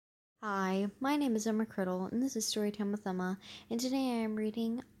Hi, my name is Emma Criddle, and this is Storytime with Emma, and today I am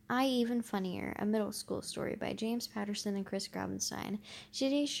reading I Even Funnier, a middle school story by James Patterson and Chris Grabenstein.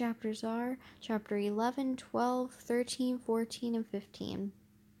 Today's chapters are Chapter 11, 12, 13, 14, and 15.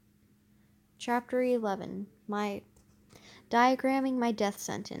 Chapter 11, My Diagramming My Death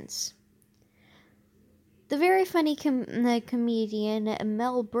Sentence. The very funny comedian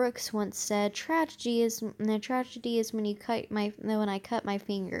Mel Brooks once said, "Tragedy is when I cut my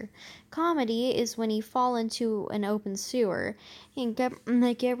finger. Comedy is when you fall into an open sewer and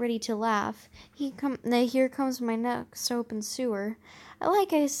get ready to laugh. Here comes my next open sewer."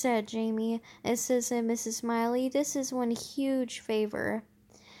 Like I said, Jamie, it says Mrs. Smiley, this is one huge favor.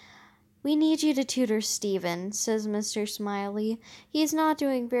 "We need you to tutor Stephen," says Mr. Smiley. "He's not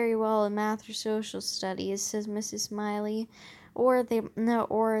doing very well in math or social studies," says Mrs. Smiley. "Or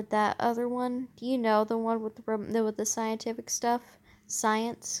that other one. You know, the one with the scientific stuff.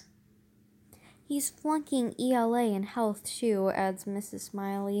 Science." "He's flunking ELA in health, too," adds Mrs.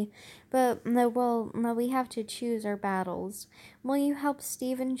 Smiley. "But, we have to choose our battles. Will you help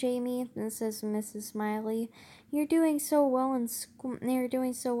Stephen, Jamie?" says Mrs. Smiley. You're doing so well in school."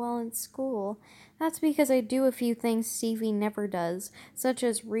 "That's because I do a few things Stevie never does, such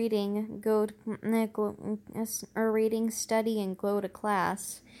as reading, study, and go to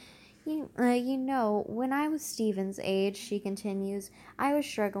class." When I was Stephen's age," she continues, "I was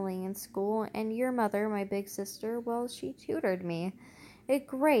struggling in school, and your mother, my big sister, well, she tutored me."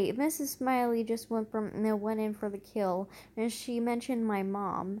 Great. Mrs. Smiley just went in for the kill, and she mentioned my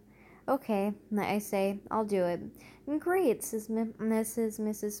mom. "Okay," I say, "I'll do it." "Great," says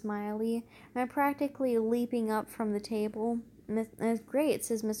Mrs. Smiley. I'm practically leaping up from the table. "Great,"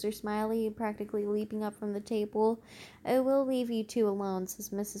 says Mr. Smiley, practically leaping up from the table. "I will leave you two alone,"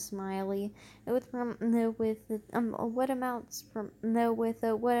 says Mrs. Smiley, what amounts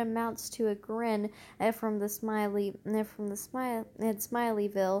to a grin from the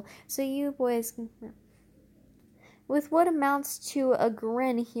Smileyville. So you boys can. With what amounts to a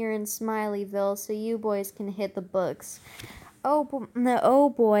grin here in Smileyville, so you boys can hit the books. Oh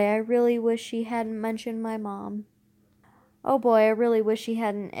boy, I really wish she hadn't mentioned my mom. Oh boy, I really wish she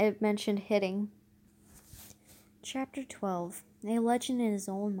hadn't mentioned hitting. Chapter 12. A Legend in His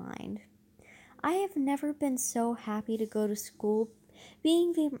Own Mind. I have never been so happy to go to school.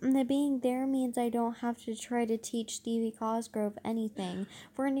 Being there means I don't have to try to teach Stevie Cosgrove anything.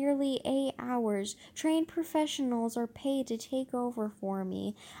 For nearly 8 hours, trained professionals are paid to take over for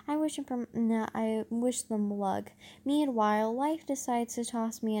me. I wish them luck. Meanwhile, life decides to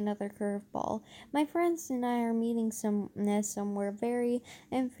toss me another curveball. My friends and I are meeting somewhere very,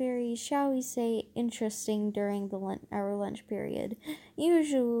 shall we say, interesting during our lunch period.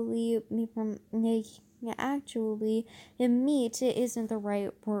 Usually, actually, meet isn't the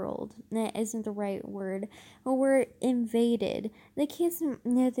right world. Isn't the right word. We're invaded. The kid's name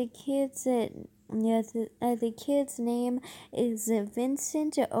is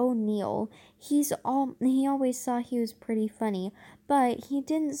Vincent O'Neill. He always thought he was pretty funny, but he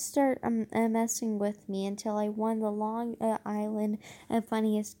didn't start messing with me until I won the Long Island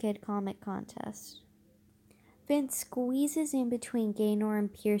Funniest Kid Comic Contest. Vince squeezes in between Gaynor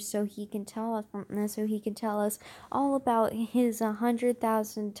and Pierce so he can tell us all about his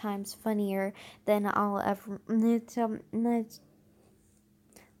 100,000 times funnier than I'll ever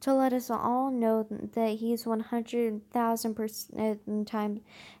to let us all know that he's 100,000% times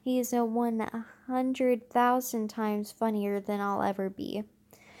he's a 100,000 times funnier than I'll ever be.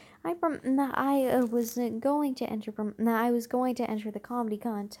 I was going to enter the comedy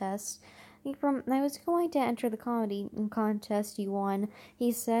contest. I was going to enter the comedy contest you won,"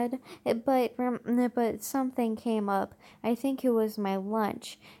 he said, but something came up. I think it was my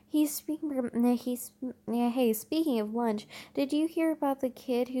lunch. Hey, speaking of lunch, did you hear about the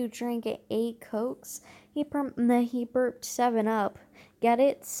kid who drank 8 Cokes? He burped 7 Up. Get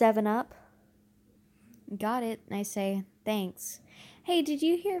it? 7 Up? "Got it," I say. "Thanks." "Hey, did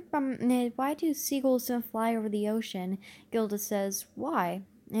you hear from why do seagulls fly over the ocean?" Gilda says. "Why?"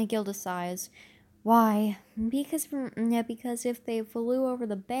 And Gilda sighs. "Why? Because if they flew over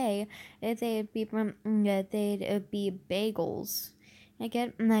the bay, they'd be bagels. I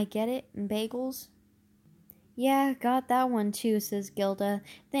get it, bagels." "Yeah, got that one too," says Gilda.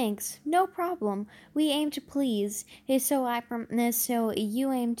 "Thanks. No problem. We aim to please. So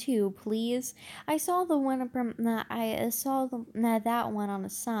you aim to please. I saw the one from I saw that one on a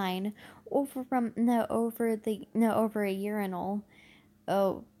sign over a urinal.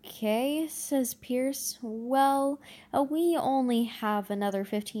 Okay, says Pierce. Well, we only have another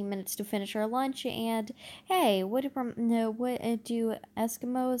 15 minutes to finish our lunch, and hey, what do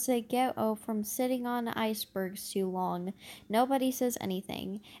Eskimos get from sitting on icebergs too long? Nobody says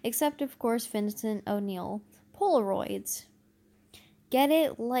anything, except, of course, Vincent O'Neill. Polaroids. Get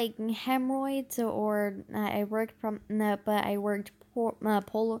it like hemorrhoids or I worked from no, but I worked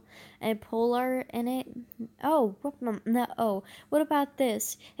polar in it. Oh, no, oh, what about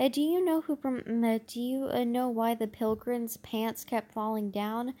this? Do you know who from? Do you know why the pilgrim's pants kept falling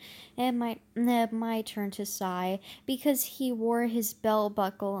down? And my turn to sigh because he wore his belt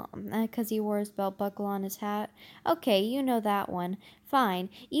buckle. Because he wore his belt buckle on his hat. Okay, you know that one. Fine.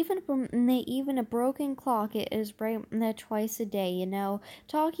 Even a broken clock is right twice a day. You know,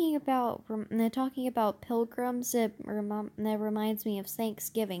 talking about pilgrims. That reminds me of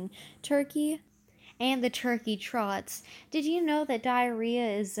Thanksgiving, turkey, and the turkey trots. Did you know that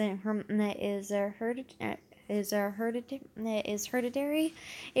diarrhea is hereditary?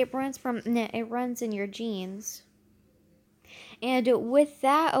 It runs in your genes. And with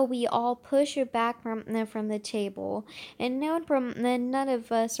that, we all push it back from the table. And none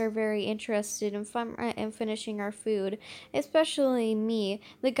of us are very interested in finishing our food, especially me,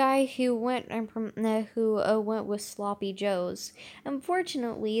 the guy who went with sloppy joes.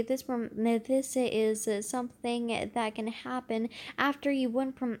 Unfortunately, this is something that can happen after you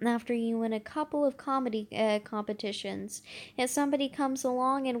win a couple of comedy competitions. If somebody comes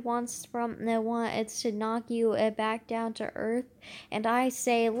along and wants to knock you back down to earth, and I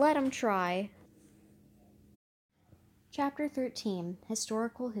say, let 'em try. Chapter 13,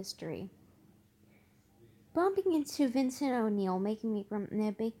 Historical History. Bumping into Vincent O'Neill makes me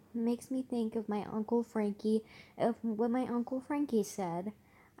think of my Uncle Frankie, of what my Uncle Frankie said.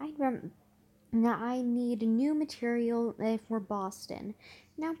 I rem- Now I need new material for Boston.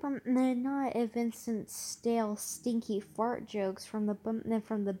 Not Vincent's stale, stinky fart jokes from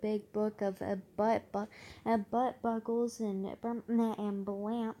the big book of butt buckles and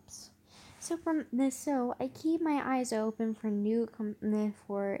blamps. So I keep my eyes open for new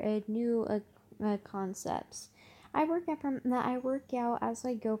concepts. I work out as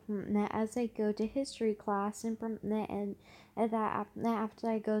I go to history class after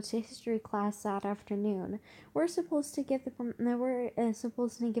I go to history class that afternoon. We're supposed to give a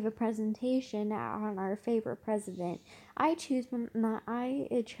presentation on our favorite president. I chose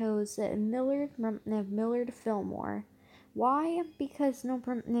Millard Fillmore. Why? Because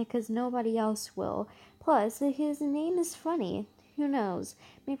nobody else will. Plus, his name is funny. Who knows?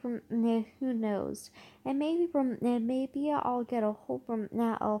 Who knows? And maybe I'll get a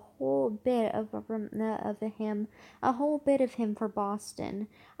whole bit of him for Boston.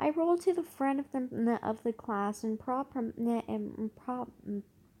 I roll to the front of the class and prop and prop and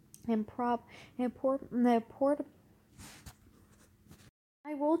prop and port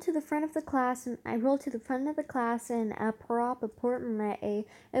I roll to the front of the class and prop a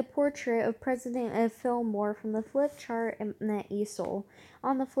portrait of President Fillmore from the flip chart easel.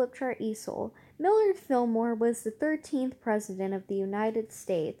 On the flip chart easel, Millard Fillmore was the 13th President of the United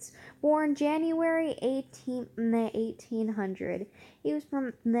States, born January 1800. He was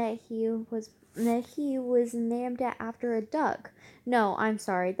from he was named after a duck. No, I'm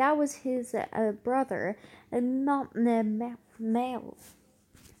sorry, that was his brother, Mal.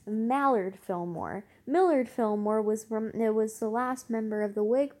 Mallard Fillmore. Millard Fillmore was the last member of the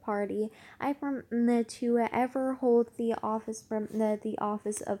Whig Party to ever hold the office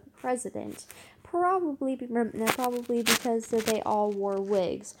of president. Probably because they all wore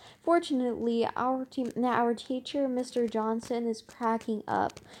wigs. Fortunately, our teacher, Mr. Johnson, is cracking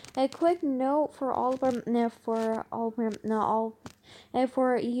up. A quick note for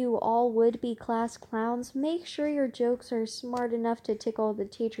for you all would-be class clowns, make sure your jokes are smart enough to tickle the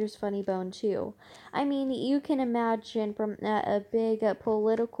teacher's funny bone, too. I mean, you can imagine from a big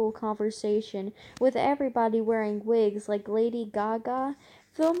political conversation with everybody wearing wigs like Lady Gaga.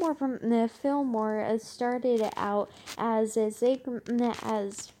 Fillmore started out as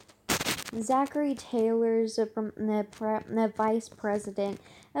Zachary Taylor's vice president,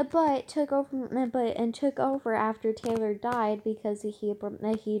 took over after Taylor died because he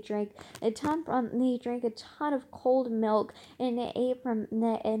drank a ton of cold milk and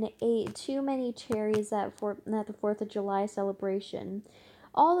ate too many cherries at the 4th of July celebration.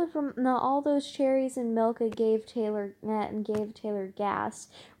 All those cherries and milk gave Taylor gas,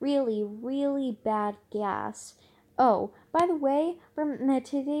 really bad gas. Oh, by the way, from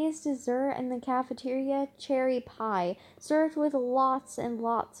today's dessert in the cafeteria, cherry pie, served with lots and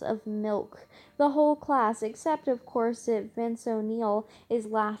lots of milk. The whole class, except of course Vince O'Neill, is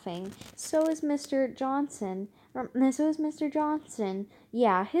laughing. So is Mr. Johnson. So is Mr. Johnson.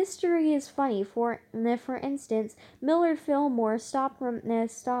 Yeah, history is funny. For instance, Millard Fillmore stopped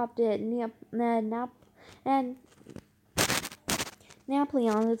at and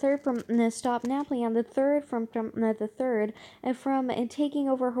Napoleon the Third stopped Napoleon the Third the third from taking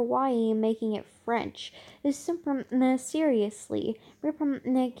over Hawaii and making it French. Seriously,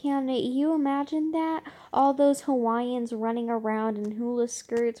 can you imagine that? All those Hawaiians running around in hula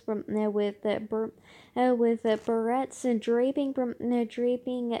skirts with barrettes and draping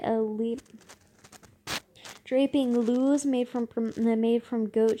loos made from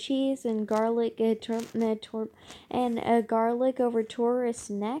goat cheese and garlic over tourist's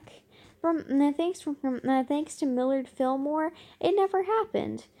neck. Thanks to Millard Fillmore, it never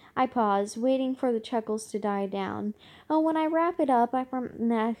happened. I paused, waiting for the chuckles to die down. Oh, when I wrap it up,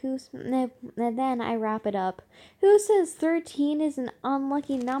 then I wrap it up. Who says 13 is an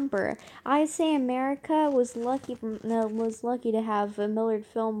unlucky number? I say America was lucky to have Millard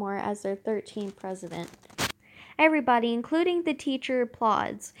Fillmore as their 13th president. Everybody, including the teacher,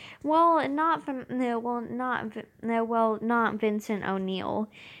 applauds. Not Vincent O'Neill.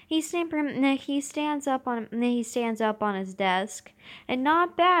 He stands up on his desk, and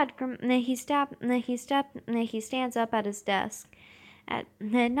not bad. He stands up at his desk.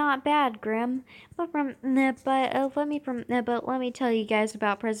 Not bad, Grim. Let me tell you guys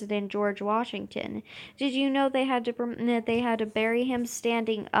about President George Washington. Did you know they had to bury him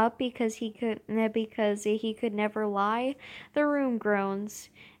standing up because he could never lie? The room groans.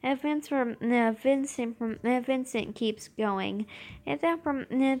 Vincent keeps going. And then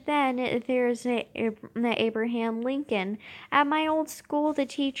there's Abraham Lincoln. At my old school, the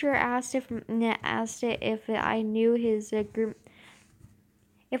teacher asked if I knew his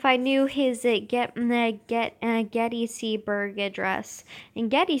Gettysburg address. In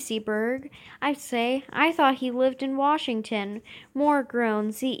Gettysburg, I say, I thought he lived in Washington. More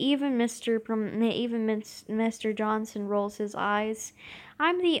groans. Even Mr. Johnson rolls his eyes.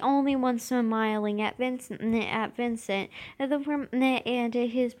 I'm the only one smiling at Vincent, and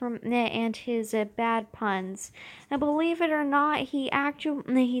his bad puns. And believe it or not,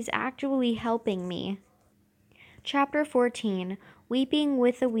 he's actually helping me. Chapter 14. Weeping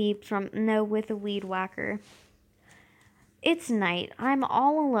with a Weep with a Weed Whacker. It's night. I'm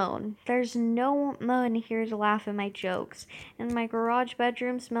all alone. There's no one here to laugh at my jokes, and my garage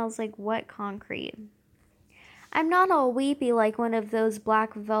bedroom smells like wet concrete. I'm not all weepy like one of those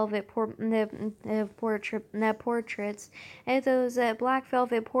black velvet portraits, those black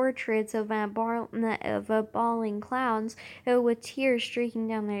velvet portraits of bawling clowns with tears streaking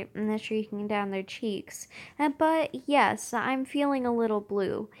down their cheeks. But yes, I'm feeling a little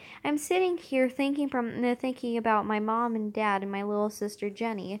blue. I'm sitting here thinking about my mom and dad and my little sister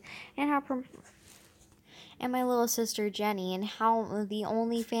Jenny, and how the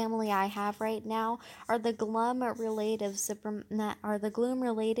only family I have right now are the gloom relatives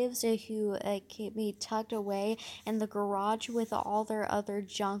who keep me tucked away in the garage with all their other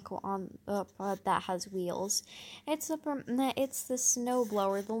junk on that has wheels. It's the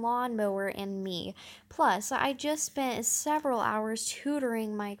snowblower, the lawnmower, and me. Plus, I just spent several hours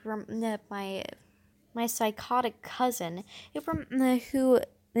tutoring my psychotic cousin,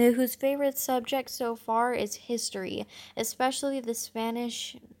 whose favorite subject so far is history, especially the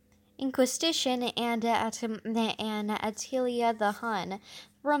Spanish Inquisition and Attila the Hun,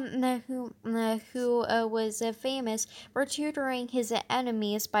 who was famous for tutoring his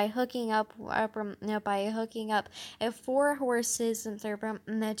enemies by hooking up four horses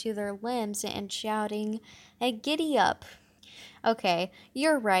to their limbs and shouting, "Giddy up!" Okay,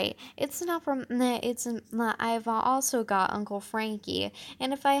 you're right. I've also got Uncle Frankie,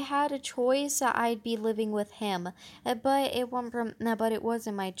 and if I had a choice, I'd be living with him. But it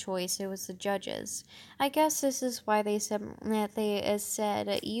wasn't my choice. It was the judges. I guess this is why they said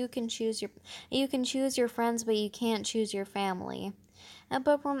you can choose your friends, but you can't choose your family.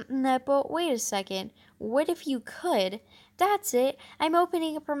 But wait a second. What if you could? That's it. I'm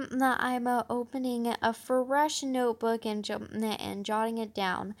opening a fresh notebook and jotting it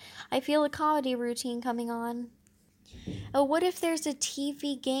down. I feel a comedy routine coming on. What if there's a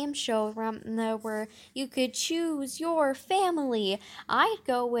TV game show where you could choose your family? I'd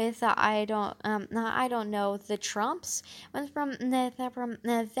go with I don't know, the Trumps. And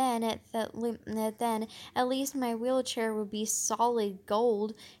then at least my wheelchair would be solid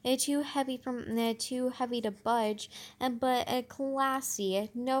gold. Too heavy to budge, but classy.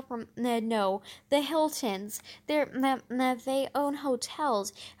 No, the Hiltons. They own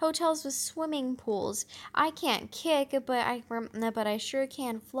hotels with swimming pools. I can't kick, but I sure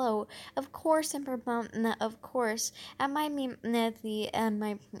can float. Of course, of course. That might mean that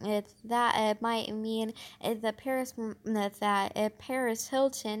might mean the Paris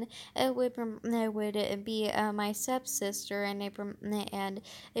Hilton would be my stepsister, and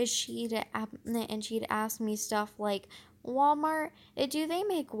she'd ask me stuff like, Walmart, do they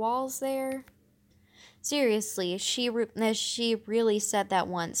make walls there? Seriously, she really said that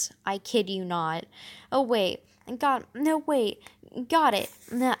once. I kid you not. Oh wait, got it.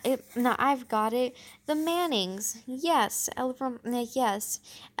 No, I've got it. The Mannings, yes, yes,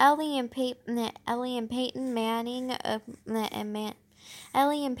 Ellie and Peyton Manning,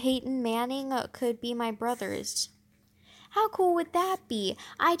 Ellie and Peyton Manning could be my brothers. How cool would that be?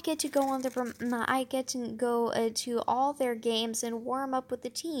 I'd get to go to all their games and warm up with the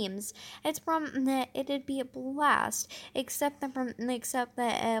teams. It'd be a blast. Except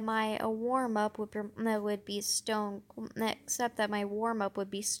that my warm up would be stone. Except that my warm up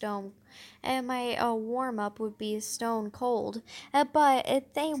would be stone. And my warm up would be stone cold.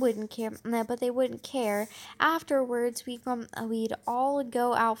 But they wouldn't care. But they wouldn't care. Afterwards, we'd all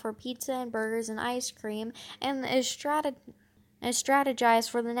go out for pizza and burgers and ice cream and strategize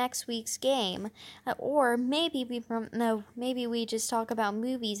for the next week's game. Or maybe we just talk about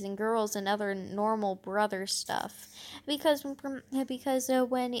movies and girls and other normal brother stuff. Because when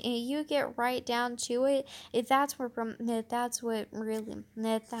you get right down to it, that's what really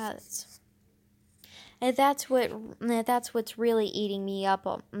that's what's really eating me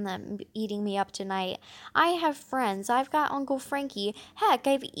up tonight. I have friends. I've got Uncle Frankie. Heck,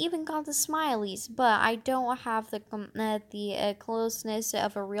 I've even got the Smileys, but I don't have the closeness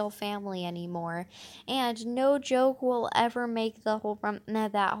of a real family anymore. And no joke will ever make that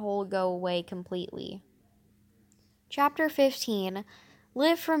whole go away completely. Chapter 15.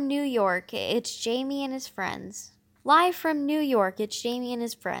 Live from New York. It's Jamie and his friends. Live from New York. It's Jamie and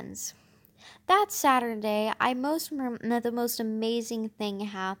his friends. That Saturday, the most amazing thing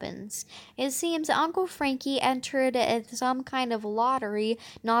happens. It seems Uncle Frankie entered some kind of lottery,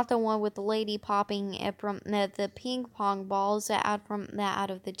 not the one with the lady popping the ping pong balls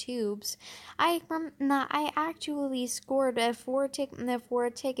out of the tubes. I actually scored four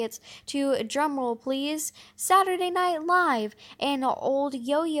tickets to, drumroll please, Saturday Night Live, and an old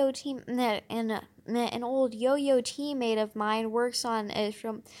yo-yo teammate of mine works on the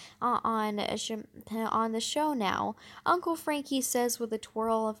show now. Uncle Frankie says with a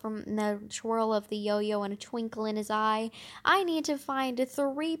twirl of the yo-yo and a twinkle in his eye, I need to find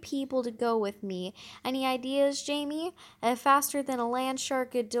 3 people to go with me. Any ideas, Jamie? Faster than a land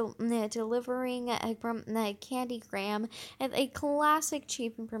shark delivering a candygram, a classic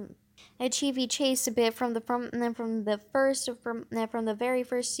a Chevy Chase a bit from the very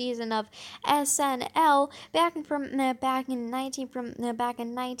first season of SNL back in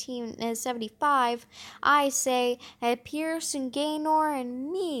 1975. I say Pearson Gaynor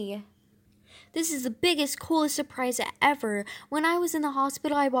and me. This is the biggest, coolest surprise ever. When I was in the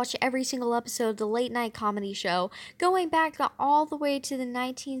hospital, I watched every single episode of the late night comedy show, going back all the way to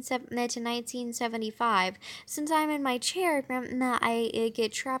 1975. Since I'm in my chair, I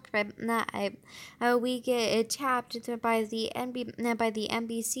get trapped we get tapped by the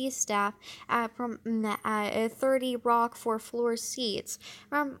NBC staff at 30 Rock for floor seats.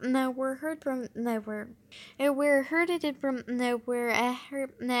 We're heard from we're herded from we're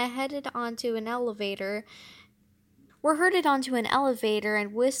headed onto an elevator. We're herded onto an elevator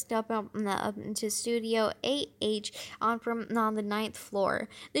and whisked up into Studio 8H on the 9th floor.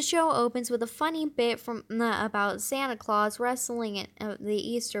 The show opens with a funny bit about Santa Claus wrestling the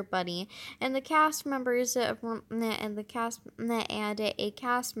Easter Bunny, and the cast members and a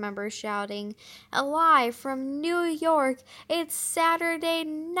cast member shouting, "Live from New York, it's Saturday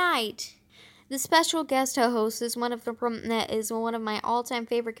night." The special guest host is one of my all-time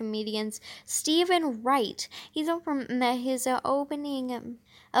favorite comedians, Stephen Wright. He's from his opening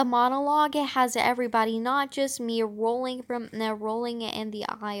a monologue has everybody, not just me, rolling in the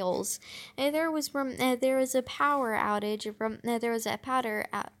aisles. There was a power outage. There was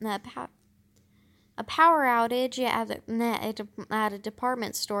a a power outage at a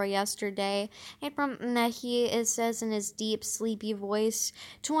department store yesterday. And he says in his deep, sleepy voice,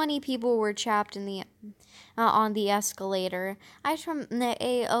 20 people were trapped in the on the escalator. I from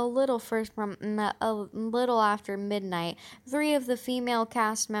a little first from a little after midnight. Three of the female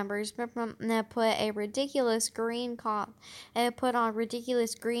cast members put on ridiculous green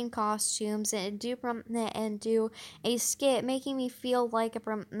costumes and do a skit, making me feel like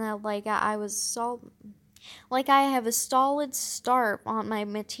I was like I have a solid start on my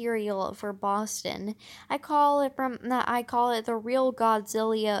material for Boston. I call it the real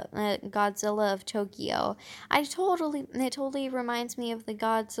Godzilla of Tokyo. It totally reminds me of the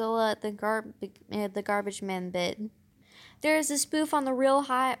Godzilla the garbage man bit. There is a spoof on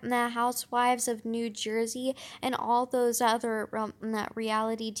the Housewives of New Jersey and all those other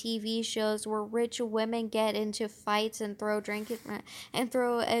reality TV shows where rich women get into fights and throw drinking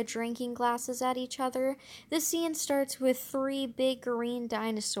glasses at each other. The scene starts with three big green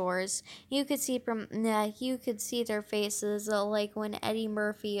dinosaurs. You could see their faces, like when Eddie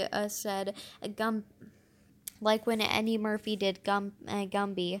Murphy said, "Gum." Like when Eddie Murphy did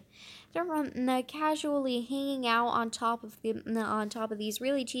Gumby. They're casually hanging out on top of these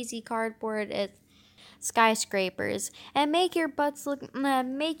really cheesy cardboard skyscrapers and make your butt look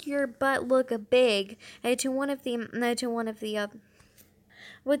big to one of the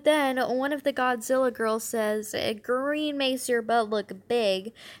but then one of the Godzilla girls says, "Green makes your butt look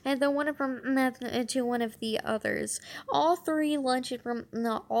big," and then to one of the others. All three launch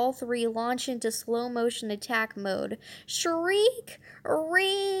into slow motion attack mode. Shrieking,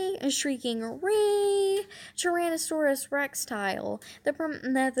 "Ree!" Tyrannosaurus Rex style.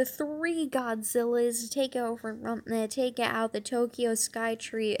 The three Godzillas take out the Tokyo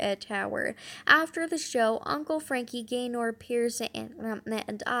Skytree Tower. After the show, Uncle Frankie, Gaynor, Pierce,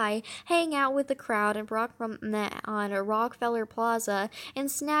 and I hang out with the crowd and on Rockefeller Plaza and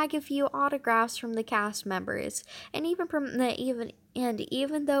snag a few autographs from the cast members. And even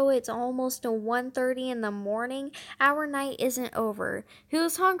though it's almost 1:30 in the morning, our night isn't over.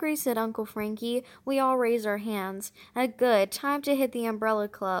 "Who's hungry?" said Uncle Frankie. We all raise our hands. Good. Time to hit the Umbrella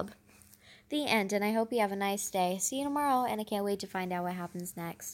Club. The end, and I hope you have a nice day. See you tomorrow, and I can't wait to find out what happens next.